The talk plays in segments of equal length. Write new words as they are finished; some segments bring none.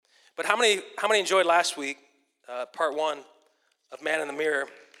But how many enjoyed last week, part 1 of Man in the Mirror?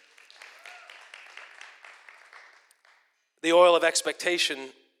 The oil of expectation.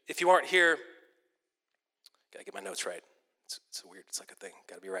 If you aren't here, gotta get my notes right. It's weird, it's like a thing,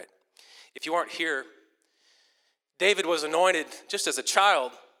 gotta be right. If you aren't here, David was anointed just as a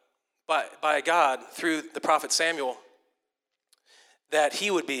child by God through the prophet Samuel that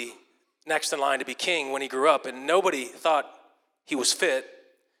he would be next in line to be king when he grew up, and nobody thought he was fit.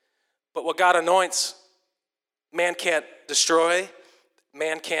 But what God anoints, man can't destroy,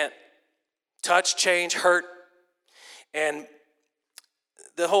 man can't touch, change, hurt. And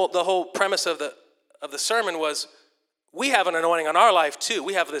the whole premise of the sermon was we have an anointing on our life too.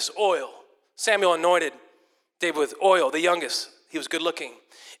 We have this oil. Samuel anointed David with oil, the youngest. He was good looking.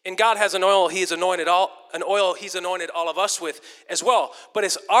 And God has an oil he's anointed all of us with as well. But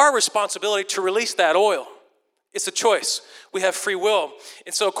it's our responsibility to release that oil. It's a choice. We have free will.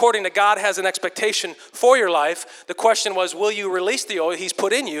 And so according to God has an expectation for your life, the question was, will you release the oil he's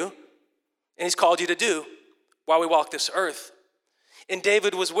put in you and he's called you to do while we walk this earth? And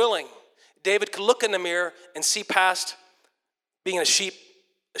David was willing. David could look in the mirror and see past being a sheep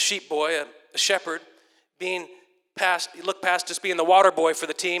boy, a shepherd, he looked past just being the water boy for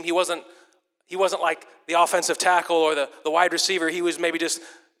the team. He wasn't like the offensive tackle or the wide receiver. He was maybe just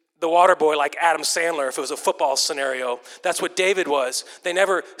the water boy like Adam Sandler if it was a football scenario. That's what David was. They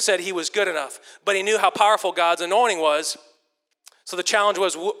never said he was good enough, but he knew how powerful God's anointing was. So the challenge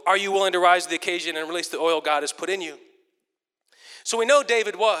was, are you willing to rise to the occasion and release the oil God has put in you? So we know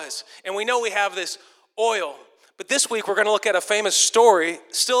David was, and we know we have this oil. But this week we're going to look at a famous story.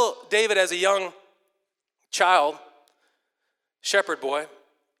 Still David as a young child, shepherd boy,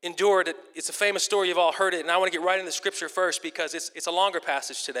 endured it. It's a famous story. You've all heard it. And I want to get right into the scripture first because it's a longer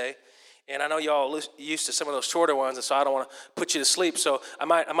passage today. And I know y'all used to some of those shorter ones, and so I don't want to put you to sleep. So I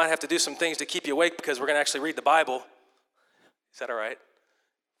might have to do some things to keep you awake because we're going to actually read the Bible. Is that all right?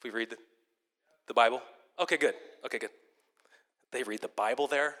 If we read the Bible? Okay, good. They read the Bible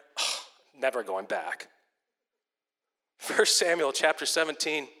there? Oh, never going back. 1 Samuel chapter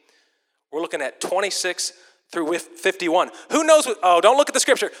 17. We're looking at 26 through 51. Who knows don't look at the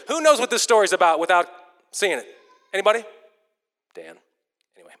scripture. Who knows what this story's about without seeing it? Anybody? Dan.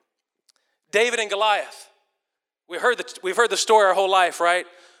 Anyway. David and Goliath. We've heard the story our whole life, right?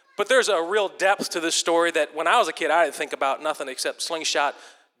 But there's a real depth to this story that when I was a kid, I didn't think about nothing except slingshot,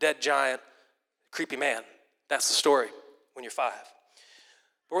 dead giant, creepy man. That's the story when you're 5.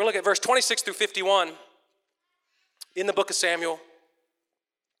 But we're going to look at verse 26 through 51 in the book of Samuel.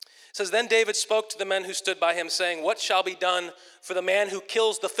 It says, then David spoke to the men who stood by him, saying, what shall be done for the man who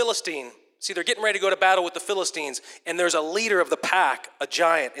kills the Philistine? See, they're getting ready to go to battle with the Philistines, and there's a leader of the pack, a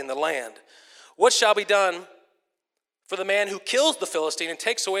giant in the land. What shall be done for the man who kills the Philistine and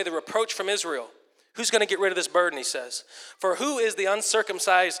takes away the reproach from Israel? Who's going to get rid of this burden, he says. For who is the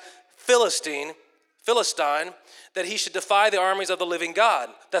uncircumcised Philistine, that he should defy the armies of the living God?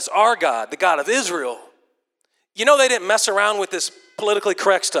 That's our God, the God of Israel. You know they didn't mess around with this politically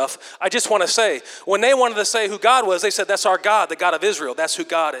correct stuff. I just want to say, when they wanted to say who God was, they said, that's our God, the God of Israel. That's who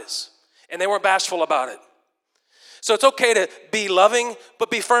God is. And they weren't bashful about it. So it's okay to be loving, but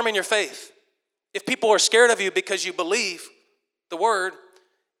be firm in your faith. If people are scared of you because you believe the word,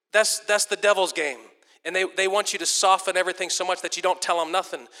 that's the devil's game. And they want you to soften everything so much that you don't tell them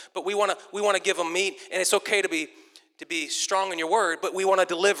nothing. But we want to give them meat, and it's okay to be strong in your word, but we want to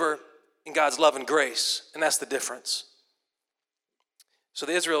deliver in God's love and grace, and that's the difference. So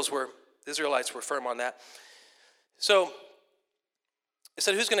the Israelites were firm on that. So it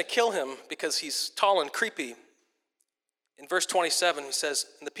said, who's going to kill him because he's tall and creepy? In verse 27, he says,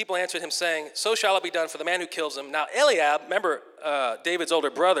 and the people answered him, saying, so shall it be done for the man who kills him. Now Eliab, remember David's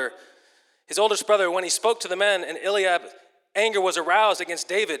older brother, his oldest brother, when he spoke to the men, and Eliab's anger was aroused against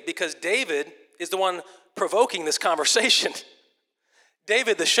David because David is the one provoking this conversation.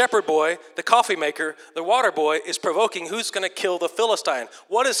 David, the shepherd boy, the coffee maker, the water boy, is provoking who's going to kill the Philistine.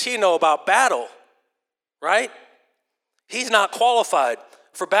 What does he know about battle, right? He's not qualified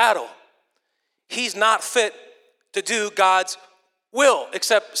for battle. He's not fit to do God's will,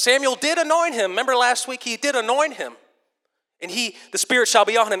 except Samuel did anoint him. Remember last week, he did anoint him. And the Spirit shall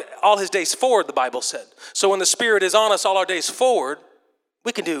be on him all his days forward, the Bible said. So when the Spirit is on us all our days forward,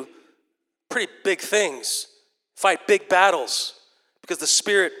 we can do pretty big things, fight big battles, because the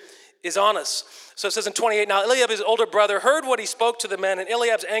Spirit is on us. So it says in 28, now Eliab, his older brother, heard what he spoke to the men, and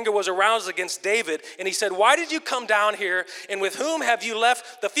Eliab's anger was aroused against David. And he said, why did you come down here, and with whom have you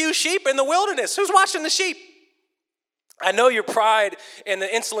left the few sheep in the wilderness? Who's watching the sheep? I know your pride and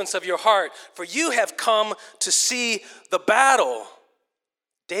the insolence of your heart, for you have come to see the battle.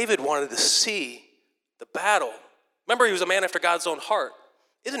 David wanted to see the battle. Remember, he was a man after God's own heart.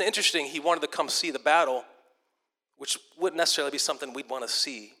 Isn't it interesting he wanted to come see the battle, which wouldn't necessarily be something we'd want to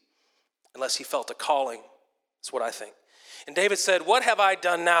see unless he felt a calling. That's what I think. And David said, "What have I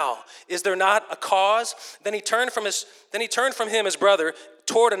done now? Is there not a cause?" Then he turned from him, his brother,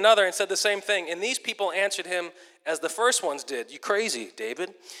 toward another and said the same thing. And these people answered him as the first ones did. "You crazy,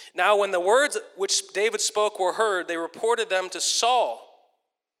 David." Now when the words which David spoke were heard, they reported them to Saul,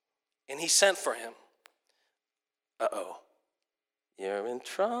 and he sent for him. Uh-oh. "You're in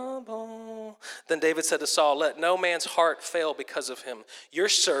trouble." Then David said to Saul, "Let no man's heart fail because of him. Your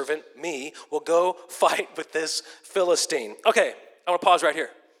servant, me, will go fight with this Philistine." Okay, I want to pause right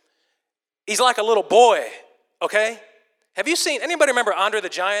here. He's like a little boy, okay? Have you seen, anybody remember Andre the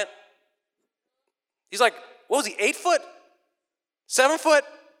Giant? He's like, what was he, 8 foot? 7 foot?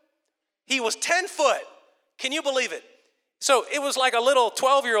 He was 10 foot. Can you believe it? So it was like a little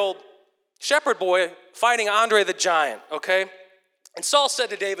 12-year-old shepherd boy fighting Andre the Giant, okay? And Saul said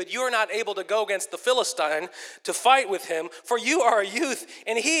to David, "You are not able to go against the Philistine to fight with him, for you are a youth,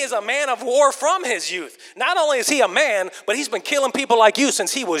 and he is a man of war from his youth." Not only is he a man, but he's been killing people like you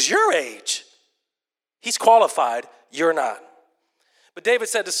since he was your age. He's qualified, you're not. But David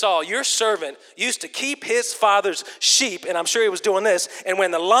said to Saul, "Your servant used to keep his father's sheep," and I'm sure he was doing this, "and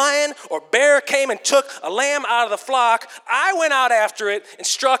when the lion or bear came and took a lamb out of the flock, I went out after it and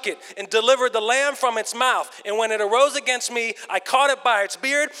struck it and delivered the lamb from its mouth. And when it arose against me, I caught it by its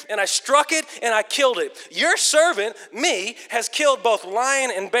beard and I struck it and I killed it. Your servant, me, has killed both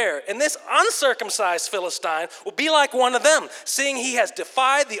lion and bear. And this uncircumcised Philistine will be like one of them, seeing he has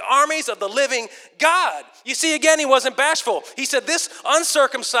defied the armies of the living God." You see, again, he wasn't bashful. He said, this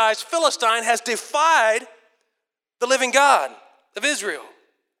uncircumcised Philistine has defied the living God of Israel.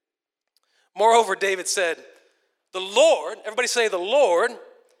 Moreover, David said, "The Lord," everybody say, "the Lord,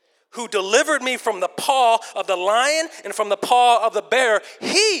 who delivered me from the paw of the lion and from the paw of the bear,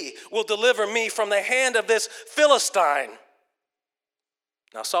 he will deliver me from the hand of this Philistine."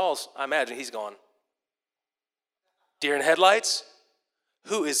 Now Saul's, I imagine he's gone, deer in headlights?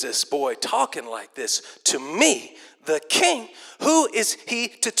 Who is this boy talking like this to me, the king? Who is he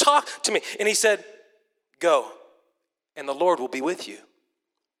to talk to me? And he said, "Go, and the Lord will be with you."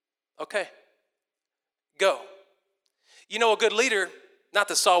 Okay, go. You know, a good leader, not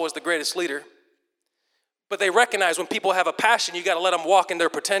that Saul was the greatest leader, but they recognize when people have a passion, you got to let them walk in their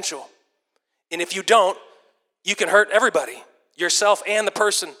potential. And if you don't, you can hurt everybody, yourself and the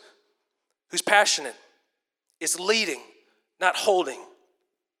person who's passionate. It's leading, not holding.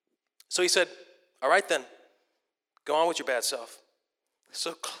 So he said, "All right then, go on with your bad self."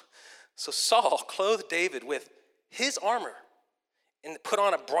 So Saul clothed David with his armor and put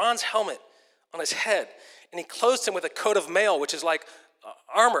on a bronze helmet on his head. And he clothed him with a coat of mail, which is like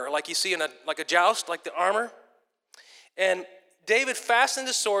armor, like you see in like a joust, like the armor. And David fastened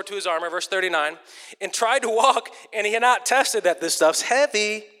his sword to his armor, verse 39, and tried to walk, and he had not tested that this stuff's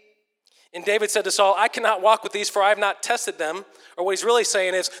heavy. And David said to Saul, "I cannot walk with these, for I have not tested them." Or what he's really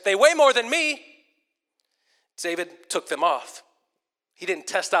saying is, they weigh more than me. David took them off. He didn't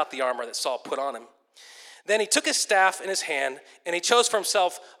test out the armor that Saul put on him. Then he took his staff in his hand, and he chose for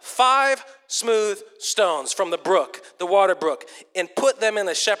himself 5 smooth stones from the brook, the water brook, and put them in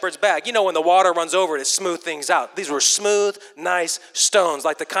the shepherd's bag. You know, when the water runs over it smooth things out. These were smooth, nice stones,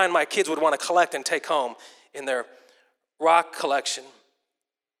 like the kind my kids would want to collect and take home in their rock collection.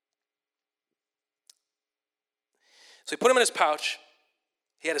 So he put them in his pouch.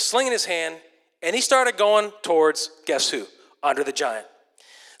 He had a sling in his hand, and he started going towards, guess who? Andre the Giant.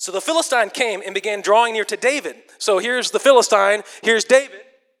 So the Philistine came and began drawing near to David. So here's the Philistine, here's David,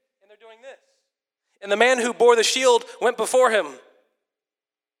 and they're doing this. And the man who bore the shield went before him.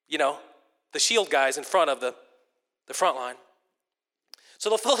 You know, the shield guys in front of the front line. So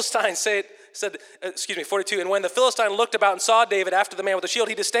the Philistine said, 42, and when the Philistine looked about and saw David after the man with the shield,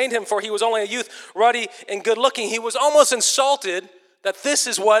 he disdained him, for he was only a youth, ruddy and good looking. He was almost insulted that this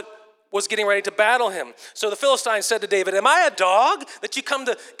is what was getting ready to battle him. So the Philistine said to David, "Am I a dog that you come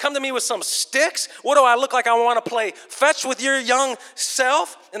to me with some sticks? What do I look like? I want to play fetch with your young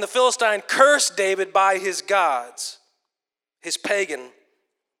self?" And the Philistine cursed David by his gods, his pagan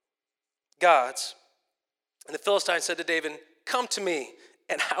gods. And the Philistine said to David, "Come to me,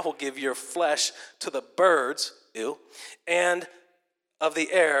 and I will give your flesh to the birds," and of the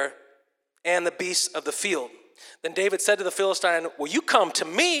air, and the beasts of the field. Then David said to the Philistine, "Will you come to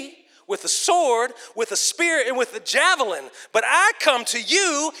me with a sword, with a spear, and with a javelin? But I come to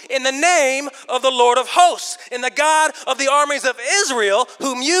you in the name of the Lord of hosts, and the God of the armies of Israel,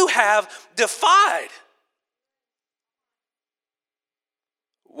 whom you have defied."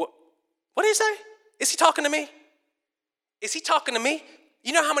 he say? Is he talking to me? Is he talking to me?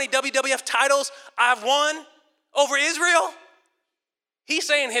 You know how many WWF titles I've won over Israel? He's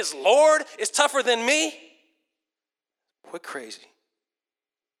saying his Lord is tougher than me? What crazy.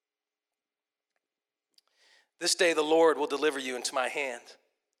 This day the Lord will deliver you into my hand,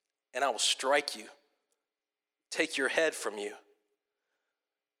 and I will strike you, take your head from you.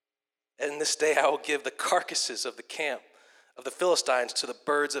 And this day I will give the carcasses of the camp of the Philistines to the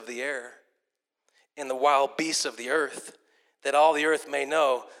birds of the air and the wild beasts of the earth, that all the earth may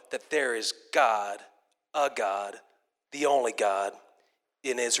know that there is God, a God, the only God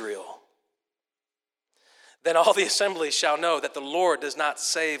in Israel. Then all the assembly shall know that the Lord does not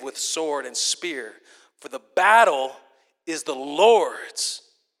save with sword and spear, for the battle is the Lord's,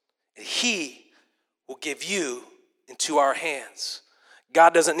 and he will give you into our hands.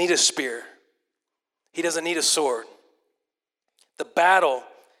 God doesn't need a spear. He doesn't need a sword. The battle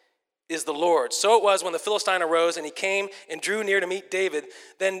is the Lord. So it was when the Philistine arose and he came and drew near to meet David.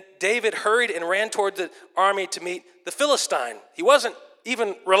 Then David hurried and ran toward the army to meet the Philistine. He wasn't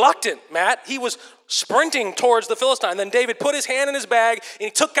even reluctant, Matt. He was sprinting towards the Philistine. Then David put his hand in his bag and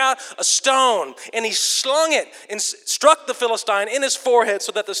he took out a stone and he slung it and struck the Philistine in his forehead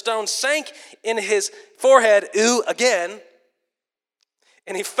so that the stone sank in his forehead, again,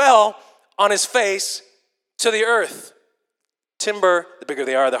 and he fell on his face to the earth. Timber, the bigger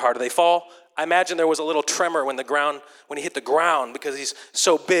they are, the harder they fall. I imagine there was a little tremor when he hit the ground because he's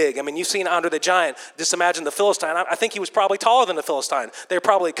so big. I mean, you've seen Andre the Giant. Just imagine the Philistine. I think he was probably taller than the Philistine. They were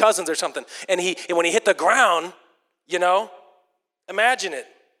probably cousins or something. And when he hit the ground, imagine it.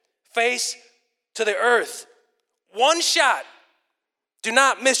 Face to the earth. One shot. Do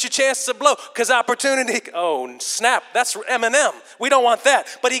not miss your chance to blow, because opportunity, oh, snap, that's Eminem. We don't want that.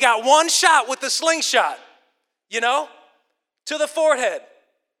 But he got one shot with the slingshot, to the forehead.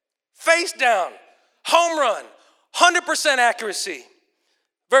 Face down, home run, 100% accuracy.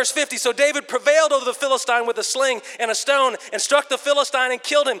 Verse 50, so David prevailed over the Philistine with a sling and a stone and struck the Philistine and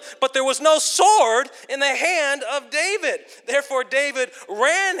killed him. But there was no sword in the hand of David. Therefore David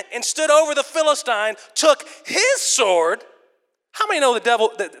ran and stood over the Philistine, took his sword. How many know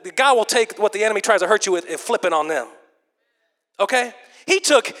the God will take what the enemy tries to hurt you with and flip it on them? Okay? He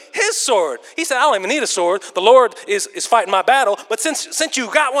took his sword. He said, I don't even need a sword. The Lord is fighting my battle. But since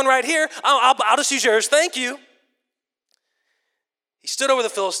you got one right here, I'll just use yours. Thank you. He stood over the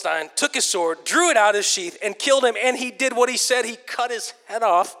Philistine, took his sword, drew it out of his sheath, and killed him. And he did what he said. He cut his head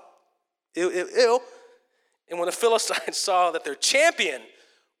off. Ew, ew, ew. And when the Philistines saw that their champion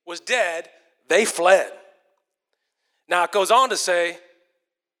was dead, they fled. Now it goes on to say,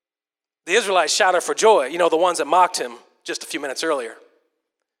 the Israelites shouted for joy. The ones that mocked him just a few minutes earlier.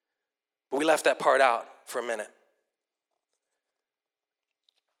 But we left that part out for a minute.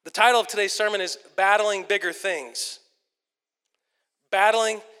 The title of today's sermon is Battling Bigger Things.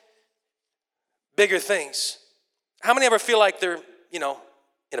 Battling bigger things. How many ever feel like they're, in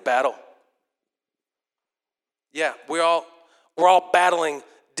a battle? Yeah, we're all battling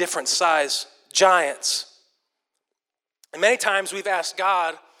different size giants. And many times we've asked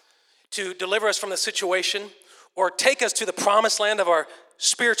God to deliver us from the situation or take us to the promised land of our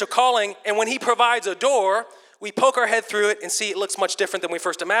spiritual calling, and when he provides a door, we poke our head through it and see it looks much different than we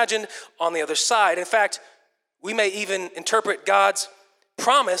first imagined on the other side. In fact, we may even interpret God's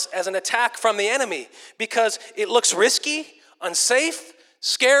promise as an attack from the enemy because it looks risky, unsafe,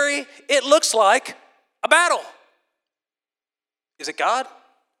 scary. It looks like a battle. Is it God?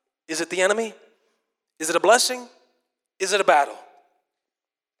 Is it the enemy? Is it a blessing? Is it a battle?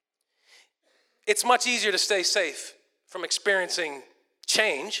 It's much easier to stay safe from experiencing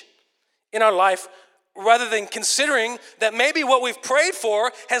change in our life rather than considering that maybe what we've prayed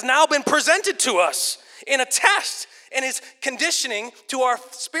for has now been presented to us in a test and is conditioning to our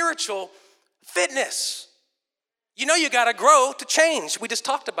spiritual fitness. You got to grow to change. We just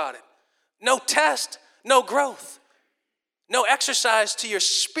talked about it. No test, no growth. No exercise to your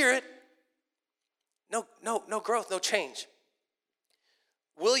spirit. No growth, no change.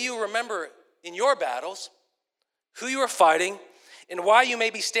 Will you remember in your battles who you are fighting and why you may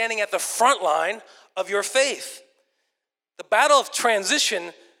be standing at the front line of your faith? The battle of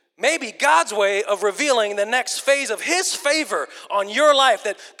transition may be God's way of revealing the next phase of his favor on your life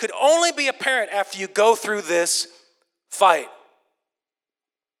that could only be apparent after you go through this fight.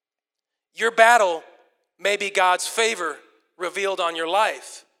 Your battle may be God's favor revealed on your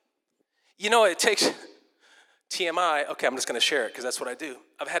life. It takes TMI. Okay, I'm just going to share it because that's what I do.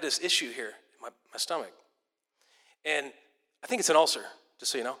 I've had this issue here in my stomach. And I think it's an ulcer,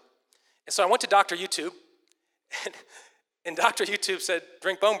 just so you know. And so I went to Dr. YouTube, and Dr. YouTube said,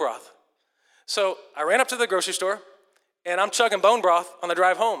 drink bone broth. So I ran up to the grocery store, and I'm chugging bone broth on the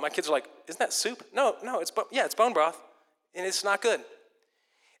drive home. My kids are like, isn't that soup? No, it's bone broth, and it's not good.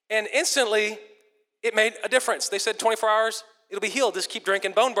 And instantly, it made a difference. They said 24 hours, it'll be healed. Just keep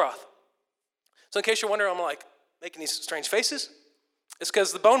drinking bone broth. So in case you're wondering, I'm like making these strange faces. It's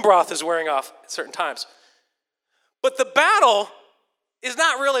because the bone broth is wearing off at certain times. But the battle is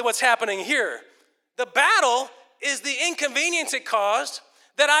not really what's happening here. The battle is the inconvenience it caused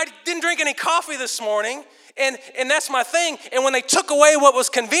that I didn't drink any coffee this morning, and that's my thing. And when they took away what was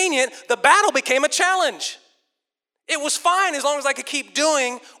convenient, the battle became a challenge. It was fine as long as I could keep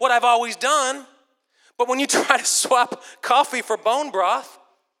doing what I've always done. But when you try to swap coffee for bone broth,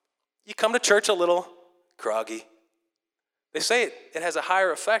 you come to church a little groggy. They say it has a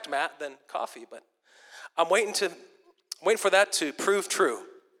higher effect, Matt, than coffee, but I'm waiting for that to prove true.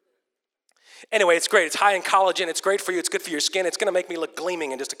 Anyway, it's great. It's high in collagen. It's great for you. It's good for your skin. It's going to make me look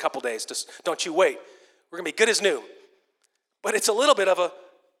gleaming in just a couple days. Just don't you wait. We're going to be good as new. But it's a little bit of a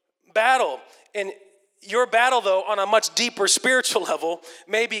battle. And your battle, though, on a much deeper spiritual level,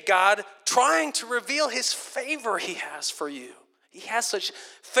 may be God trying to reveal his favor he has for you. He has such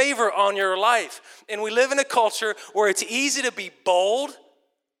favor on your life. And we live in a culture where it's easy to be bold,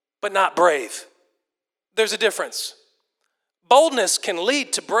 but not brave. There's a difference. Boldness can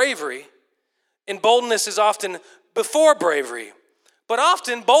lead to bravery, and boldness is often before bravery. But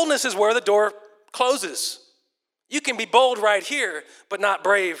often, boldness is where the door closes. You can be bold right here, but not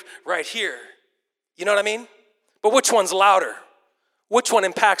brave right here. You know what I mean? But which one's louder? Which one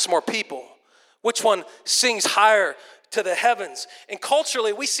impacts more people? Which one sings higher to the heavens? And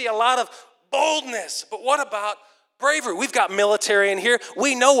culturally, we see a lot of boldness, but what about bravery? We've got military in here.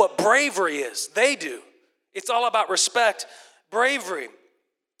 We know what bravery is. They do. It's all about respect, bravery.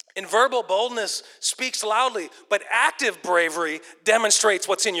 And verbal boldness speaks loudly, but active bravery demonstrates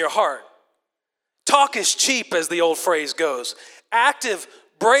what's in your heart. Talk is cheap, as the old phrase goes. Active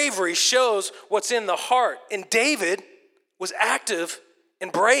bravery shows what's in the heart. And David was active and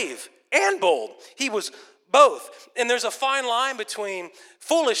brave and bold. He was both. And there's a fine line between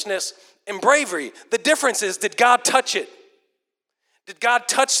foolishness and bravery. The difference is, did God touch it? Did God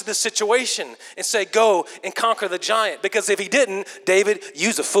touch the situation and say, go and conquer the giant? Because if he didn't, David,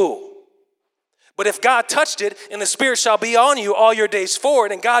 you's a fool. But if God touched it, and the Spirit shall be on you all your days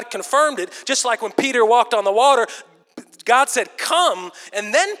forward, and God confirmed it, just like when Peter walked on the water, God said, come,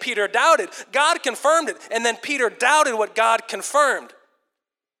 and then Peter doubted. God confirmed it, and then Peter doubted what God confirmed.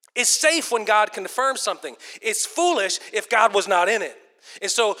 It's safe when God confirms something. It's foolish if God was not in it.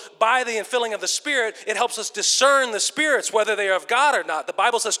 And so by the infilling of the Spirit, it helps us discern the spirits, whether they are of God or not. The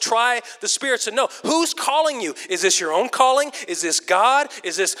Bible says, try the spirits and know who's calling you. Is this your own calling? Is this God?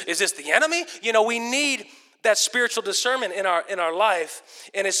 Is this the enemy? You know, we need that spiritual discernment in our life.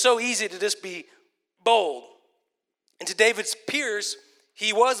 And it's so easy to just be bold. And to David's peers,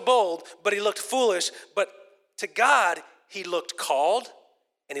 he was bold, but he looked foolish. But to God, he looked called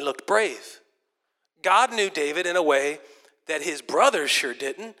and he looked brave. God knew David in a way that his brothers sure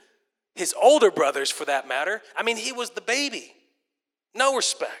didn't. His older brothers, for that matter. I mean, he was the baby. No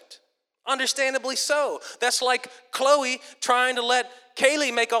respect. Understandably so. That's like Chloe trying to let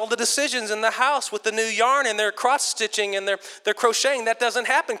Kaylee make all the decisions in the house with the new yarn and their cross stitching and their crocheting. That doesn't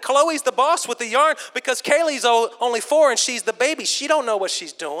happen. Chloe's the boss with the yarn because Kaylee's only 4 and she's the baby. She don't know what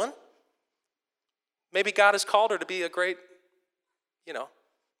she's doing. Maybe God has called her to be a great,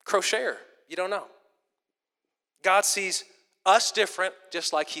 crocheter. You don't know. God sees us different,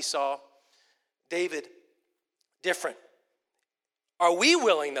 just like he saw David different. Are we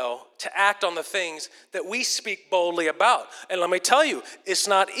willing, though, to act on the things that we speak boldly about? And let me tell you, it's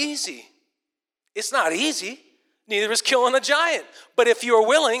not easy. It's not easy. Neither is killing a giant. But if you are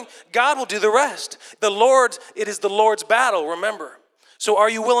willing, God will do the rest. It is the Lord's battle, remember. So are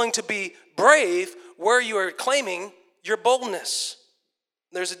you willing to be brave where you are claiming your boldness?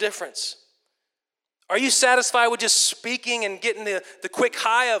 There's a difference. Are you satisfied with just speaking and getting the quick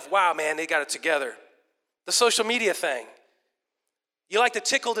high of, wow, man, they got it together? The social media thing. You like the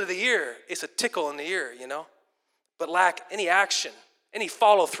tickle to the ear. It's a tickle in the ear, but lack any action, any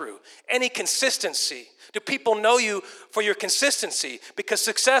follow through, any consistency. Do people know you for your consistency? Because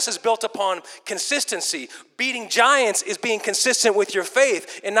success is built upon consistency. Beating giants is being consistent with your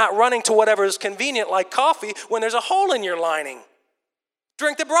faith and not running to whatever is convenient like coffee when there's a hole in your lining.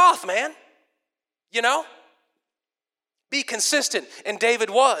 Drink the broth, man. Be consistent, and David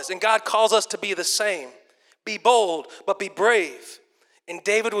was, and God calls us to be the same. Be bold, but be brave. And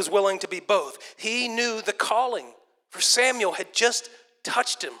David was willing to be both. He knew the calling, for Samuel had just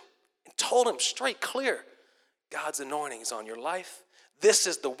touched him and told him straight clear, God's anointing is on your life. This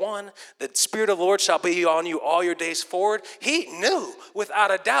is the one, the Spirit of the Lord shall be on you all your days forward. He knew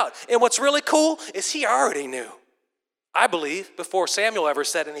without a doubt. And what's really cool is he already knew. I believe before Samuel ever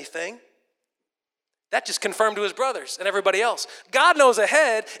said anything. That just confirmed to his brothers and everybody else. God knows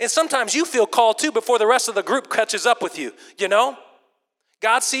ahead, and sometimes you feel called too before the rest of the group catches up with you, you know?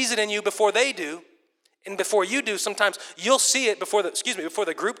 God sees it in you before they do, and before you do, sometimes you'll see it before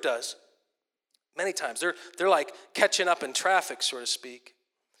the group does. Many times, they're like catching up in traffic, so to speak.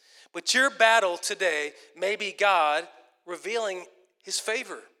 But your battle today may be God revealing his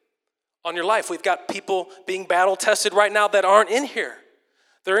favor on your life. We've got people being battle tested right now that aren't in here.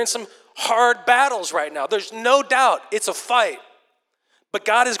 They're in some hard battles right now. There's no doubt it's a fight. But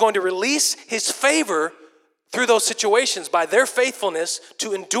God is going to release his favor through those situations by their faithfulness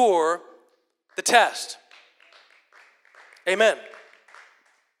to endure the test. Amen.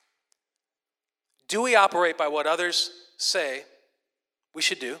 Do we operate by what others say we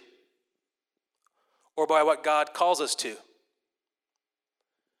should do, or by what God calls us to?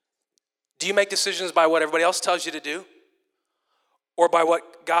 Do you make decisions by what everybody else tells you to do, or by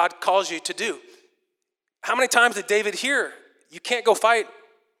what God calls you to do? How many times did David hear, you can't go fight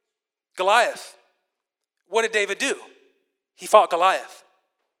Goliath? What did David do? He fought Goliath.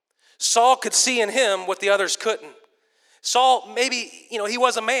 Saul could see in him what the others couldn't. Saul, maybe, he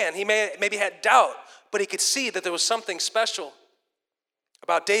was a man. He maybe had doubt, but he could see that there was something special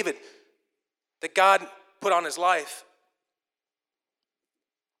about David that God put on his life.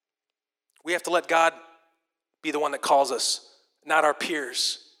 We have to let God be the one that calls us, not our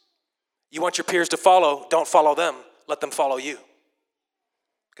peers. You want your peers to follow, don't follow them. Let them follow you.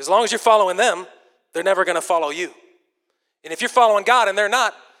 Because as long as you're following them, they're never going to follow you. And if you're following God and they're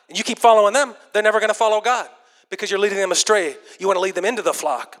not, and you keep following them, they're never going to follow God because you're leading them astray. You want to lead them into the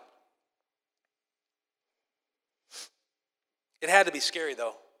flock. It had to be scary,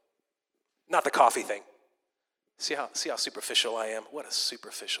 though. Not the coffee thing. See how superficial I am? What a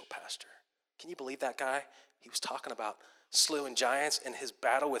superficial pastor. Can you believe that guy? He was talking about slewing giants in his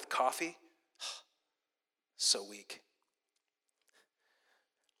battle with coffee. So weak.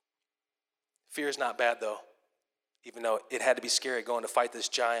 Fear is not bad, though, even though it had to be scary going to fight this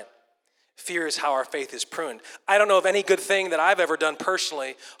giant. Fear is how our faith is pruned. I don't know of any good thing that I've ever done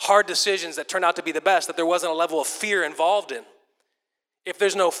personally, hard decisions that turned out to be the best, that there wasn't a level of fear involved in. If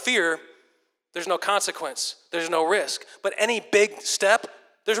there's no fear, there's no consequence. There's no risk. But any big step,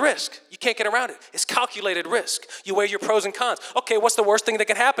 there's risk. You can't get around it. It's calculated risk. You weigh your pros and cons. Okay, what's the worst thing that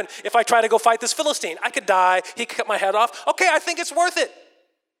can happen if I try to go fight this Philistine? I could die. He could cut my head off. Okay, I think it's worth it.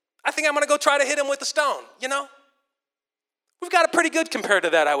 I think I'm going to go try to hit him with a stone, We've got it pretty good compared to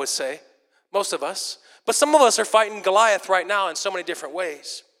that, I would say, most of us. But some of us are fighting Goliath right now in so many different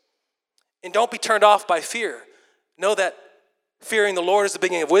ways. And don't be turned off by fear. Know that fearing the Lord is the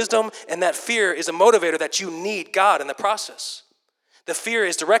beginning of wisdom, and that fear is a motivator that you need God in the process. The fear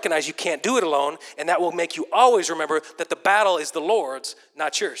is to recognize you can't do it alone, and that will make you always remember that the battle is the Lord's,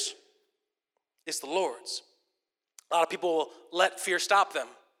 not yours. It's the Lord's. A lot of people will let fear stop them.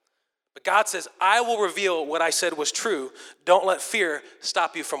 But God says, I will reveal what I said was true. Don't let fear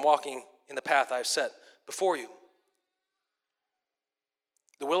stop you from walking in the path I've set before you.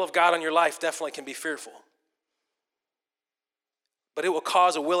 The will of God on your life definitely can be fearful. But it will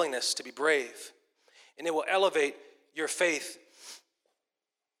cause a willingness to be brave. And it will elevate your faith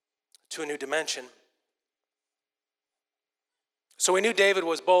to a new dimension. So we knew David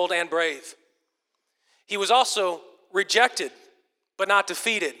was bold and brave. He was also rejected, but not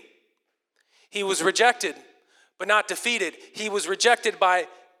defeated. He was rejected, but not defeated. He was rejected by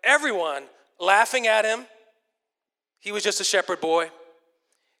everyone laughing at him. He was just a shepherd boy.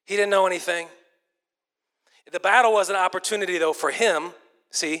 He didn't know anything. The battle was an opportunity, though, for him,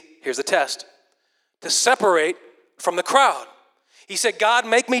 see, here's the test, to separate from the crowd. He said, God,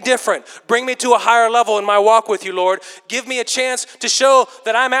 make me different. Bring me to a higher level in my walk with you, Lord. Give me a chance to show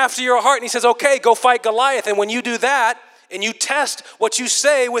that I'm after your heart. And he says, okay, go fight Goliath. And when you do that, and you test what you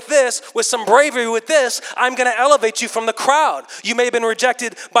say with this, with some bravery with this, I'm going to elevate you from the crowd. You may have been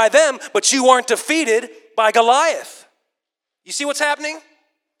rejected by them, but you weren't defeated by Goliath. You see what's happening?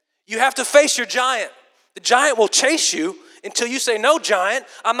 You have to face your giant. The giant will chase you until you say, no, giant,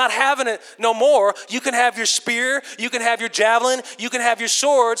 I'm not having it no more. You can have your spear, you can have your javelin, you can have your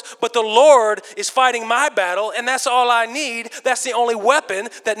swords, but the Lord is fighting my battle, and that's all I need. That's the only weapon,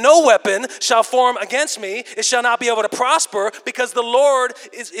 that no weapon shall form against me. It shall not be able to prosper, because the Lord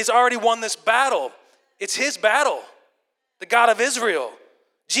is already won this battle. It's his battle, the God of Israel.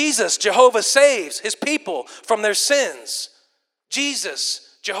 Jesus, Jehovah, saves his people from their sins.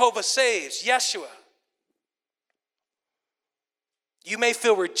 Jesus, Jehovah saves, Yeshua. You may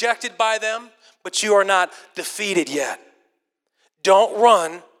feel rejected by them, but you are not defeated yet. Don't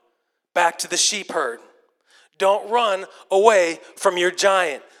run back to the sheep herd. Don't run away from your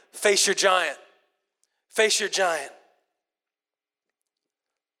giant. Face your giant. Face your giant.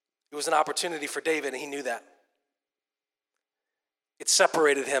 It was an opportunity for David, and he knew that. It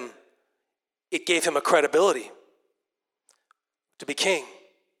separated him. It gave him a credibility to be king.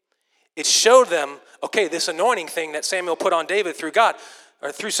 It showed them, okay, this anointing thing that Samuel put on David through God,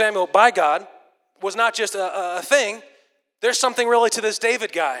 or through Samuel by God, was not just a thing. There's something really to this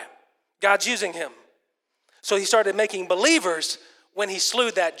David guy. God's using him. So he started making believers when he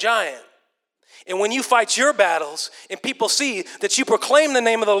slew that giant. And when you fight your battles and people see that you proclaim the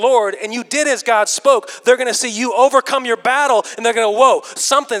name of the Lord and you did as God spoke, they're going to see you overcome your battle and they're going to, whoa,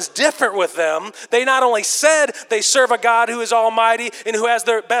 something's different with them. They not only said they serve a God who is almighty and who has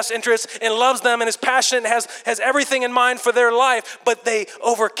their best interests and loves them and is passionate and has everything in mind for their life, but they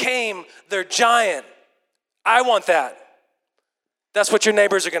overcame their giant. I want that. That's what your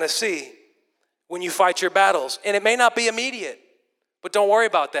neighbors are going to see when you fight your battles. And it may not be immediate, but don't worry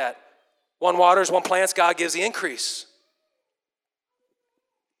about that. One waters, one plants, God gives the increase.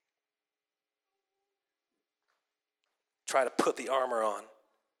 Try to put the armor on.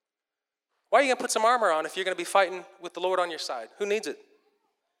 Why are you going to put some armor on if you're going to be fighting with the Lord on your side? Who needs it?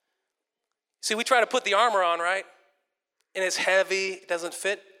 See, we try to put the armor on, right? And it's heavy, it doesn't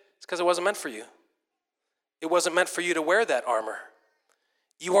fit. It's because it wasn't meant for you. It wasn't meant for you to wear that armor.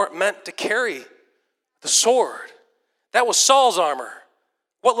 You weren't meant to carry the sword. That was Saul's armor.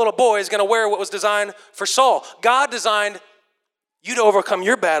 What little boy is going to wear what was designed for Saul? God designed you to overcome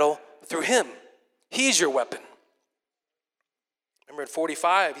your battle through him. He's your weapon. Remember in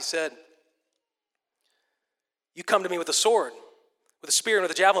 45, he said, you come to me with a sword, with a spear and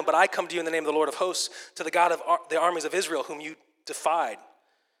with a javelin, but I come to you in the name of the Lord of hosts, to the God of the armies of Israel, whom you defied.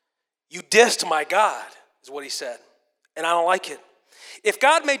 You dissed my God, is what he said, and I don't like it. If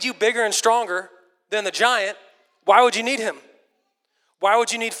God made you bigger and stronger than the giant, why would you need him? Why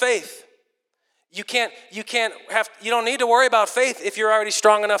would you need faith? You don't need to worry about faith if you're already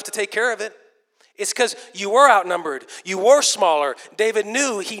strong enough to take care of it. It's because you were outnumbered. You were smaller. David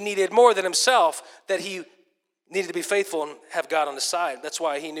knew he needed more than himself, that he needed to be faithful and have God on his side. That's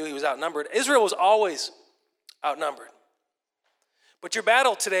why he knew he was outnumbered. Israel was always outnumbered. But your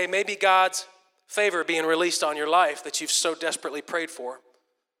battle today may be God's favor being released on your life that you've so desperately prayed for.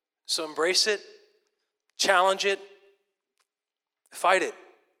 So embrace it, challenge it, fight it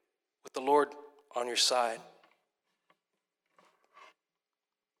with the Lord on your side.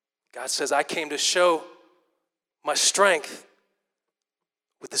 God says, I came to show my strength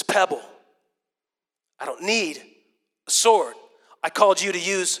with this pebble. I don't need a sword. I called you to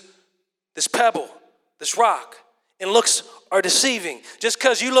use this pebble, this rock. And looks are deceiving. Just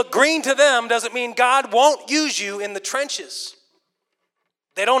because you look green to them doesn't mean God won't use you in the trenches.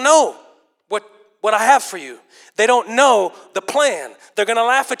 They don't know what I have for you. They don't know the plan. They're going to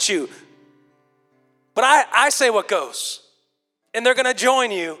laugh at you. But I say what goes. And they're going to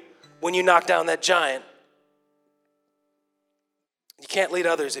join you when you knock down that giant. You can't lead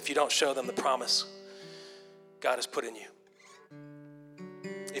others if you don't show them the promise God has put in you.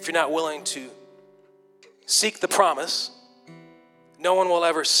 If you're not willing to seek the promise, no one will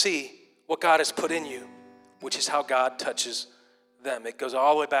ever see what God has put in you, which is how God touches them. It goes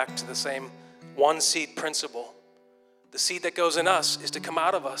all the way back to the same one seed principle. The seed that goes in us is to come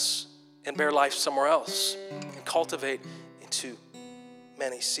out of us and bear life somewhere else and cultivate into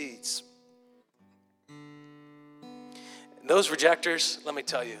many seeds. And those rejectors, let me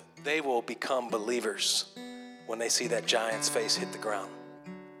tell you, they will become believers when they see that giant's face hit the ground.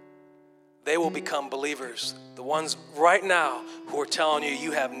 They will become believers. The ones right now who are telling you,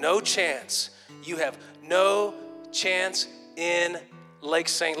 you have no chance. You have no chance in Lake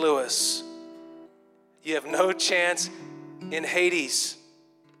St. Louis. You have no chance in Hades,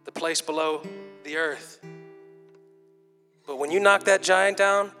 the place below the earth. But when you knock that giant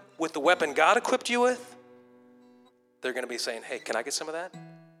down with the weapon God equipped you with, they're going to be saying, hey, can I get some of that?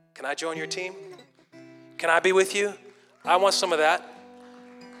 Can I join your team? Can I be with you? I want some of that.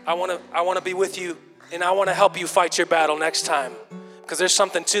 I want to be with you, and I want to help you fight your battle next time, because there's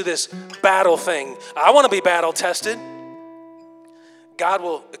something to this battle thing. I want to be battle tested. God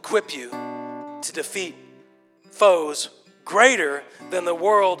will equip you to defeat foes greater than the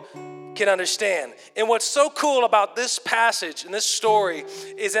world can understand. And what's so cool about this passage and this story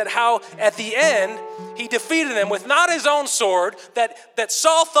is that how at the end he defeated them with not his own sword that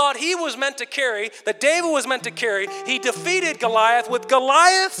Saul thought he was meant to carry, that David was meant to carry. He defeated Goliath with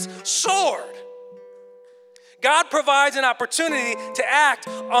Goliath's sword. God provides an opportunity to act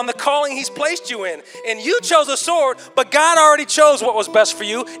on the calling he's placed you in. And you chose a sword, but God already chose what was best for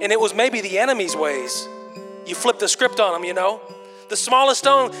you, and it was maybe the enemy's ways. You flipped the script on him, you know. The smallest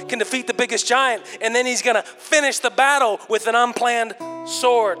stone can defeat the biggest giant, and then he's going to finish the battle with an unplanned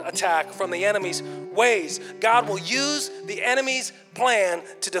sword attack from the enemy's ways. God will use the enemy's plan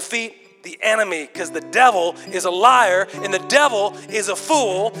to defeat the enemy, because the devil is a liar and the devil is a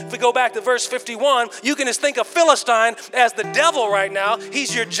fool. If we go back to verse 51, you can just think of Philistine as the devil right now.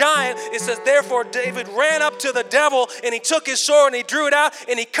 He's your giant. It says, therefore David ran up to the devil and he took his sword and he drew it out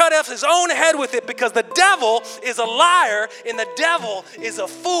and he cut off his own head with it, because the devil is a liar and the devil is a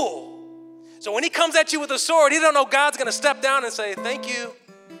fool. So when he comes at you with a sword, you don't know God's going to step down and say, thank you.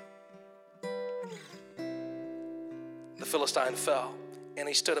 The Philistine fell and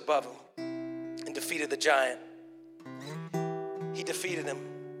he stood above him and defeated the giant. He defeated him.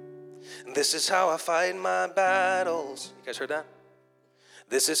 And this is how I fight my battles. You guys heard that?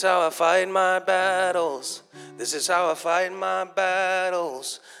 This is how I fight my battles. This is how I fight my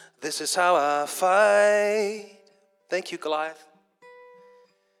battles. This is how I fight. Thank you, Goliath.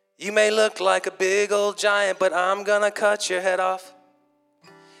 You may look like a big old giant, but I'm gonna cut your head off.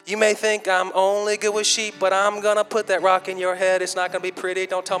 You may think I'm only good with sheep, but I'm gonna put that rock in your head. It's not gonna be pretty.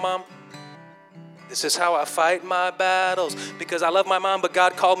 Don't tell mom. This is how I fight my battles, because I love my mom, but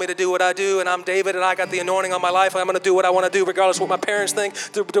God called me to do what I do, and I'm David, and I got the anointing on my life. I'm going to do what I want to do, regardless of what my parents think,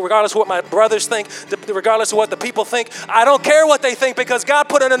 regardless of what my brothers think, regardless of what the people think. I don't care what they think, because God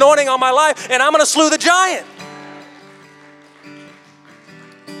put an anointing on my life, and I'm going to slew the giant.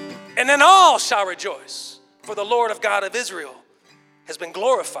 And then all shall rejoice, for the Lord of God of Israel has been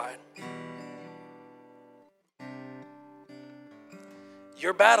glorified.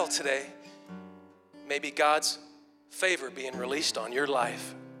 Your battle today may be God's favor being released on your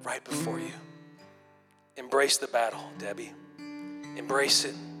life right before you. Embrace the battle, Debbie. Embrace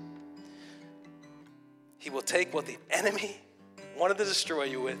it. He will take what the enemy wanted to destroy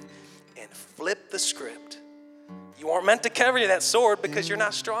you with and flip the script. You weren't meant to carry that sword because you're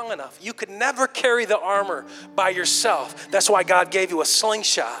not strong enough. You could never carry the armor by yourself. That's why God gave you a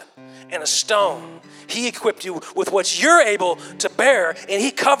slingshot and a stone. He equipped you with what you're able to bear, and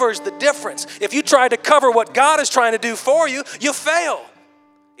he covers the difference. If you try to cover what God is trying to do for you, you fail.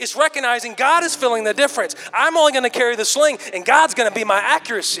 It's recognizing God is filling the difference. I'm only going to carry the sling, and God's going to be my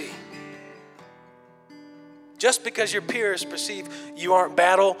accuracy. Just because your peers perceive you aren't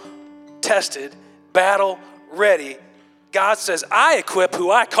battle tested, battle ready, God says, I equip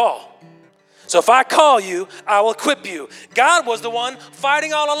who I call. So if I call you, I will equip you. God was the one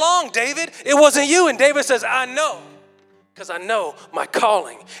fighting all along, David. It wasn't you. And David says, I know, because I know my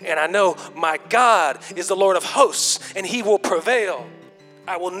calling. And I know my God is the Lord of hosts, and he will prevail.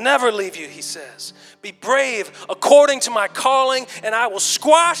 I will never leave you, he says. Be brave according to my calling, and I will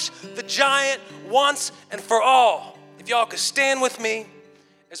squash the giant once and for all. If y'all could stand with me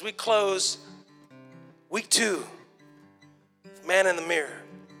as we close week 2, Man in the Mirror.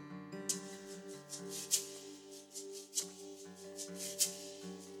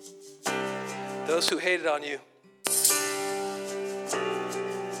 Those who hated on you,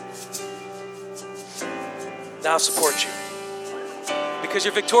 now support you, because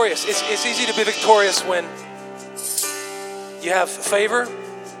you're victorious. It's easy to be victorious when you have favor,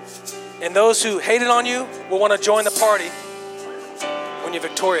 and those who hated on you will want to join the party when you're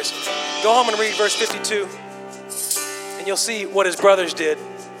victorious. Go home and read verse 52, and you'll see what his brothers did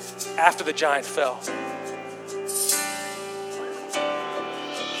after the giant fell.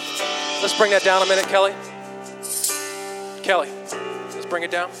 Let's bring that down a minute, Kelly. Kelly, let's bring it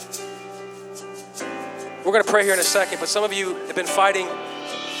down. We're going to pray here in a second, but some of you have been fighting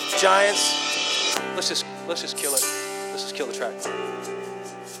giants. Let's just kill it. Let's just kill the track.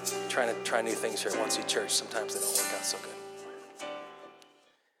 Trying to try new things here at One Seed Church. Sometimes they don't work out so good.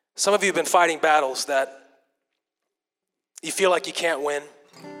 Some of you have been fighting battles that you feel like you can't win.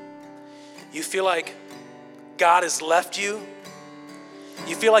 You feel like God has left you.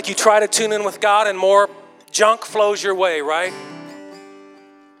 You feel like you try to tune in with God and more junk flows your way, right?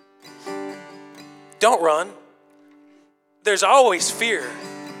 Don't run. There's always fear.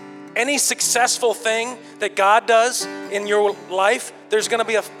 Any successful thing that God does in your life, there's going to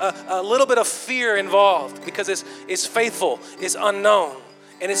be a little bit of fear involved, because it's faithful, it's unknown.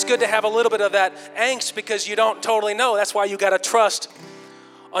 And it's good to have a little bit of that angst because you don't totally know. That's why you got to trust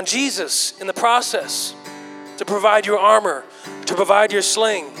on Jesus in the process to provide your armor, to provide your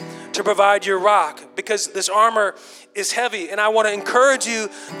sling, to provide your rock, because this armor is heavy. And I want to encourage you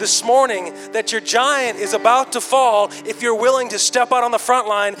this morning that your giant is about to fall if you're willing to step out on the front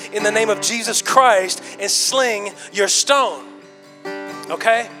line in the name of Jesus Christ and sling your stone.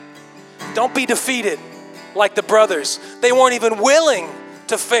 Okay? Don't be defeated like the brothers. They weren't even willing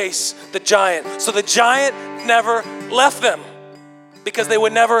to face the giant. So the giant never left them because they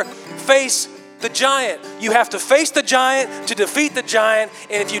would never face the giant. You have to face the giant to defeat the giant.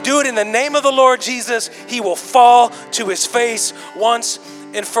 And if you do it in the name of the Lord Jesus, he will fall to his face once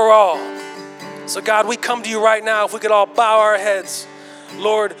and for all. So God, we come to you right now. If we could all bow our heads.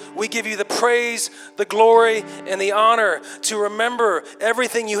 Lord, we give you the praise, the glory, and the honor to remember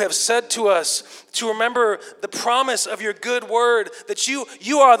everything you have said to us, to remember the promise of your good word, that you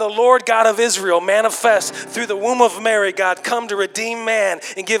are the Lord God of Israel, manifest through the womb of Mary, God, come to redeem man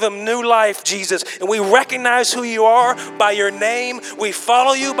and give him new life, Jesus. And we recognize who you are by your name. We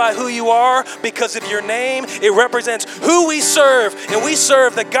follow you by who you are because of your name. It represents who we serve, and we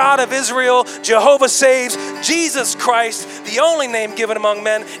serve the God of Israel, Jehovah saves, Jesus Christ, the only name given among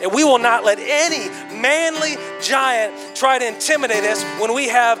men, and we will not let any manly giant try to intimidate us when we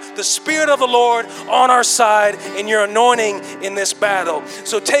have the Spirit of the Lord on our side and your anointing in this battle.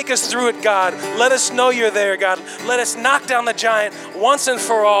 So take us through it, God. Let us know you're there, God. Let us knock down the giant once and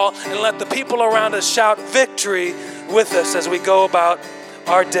for all, and let the people around us shout victory with us as we go about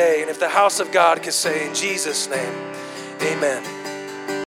our day. And if the house of God could say in Jesus' name, amen.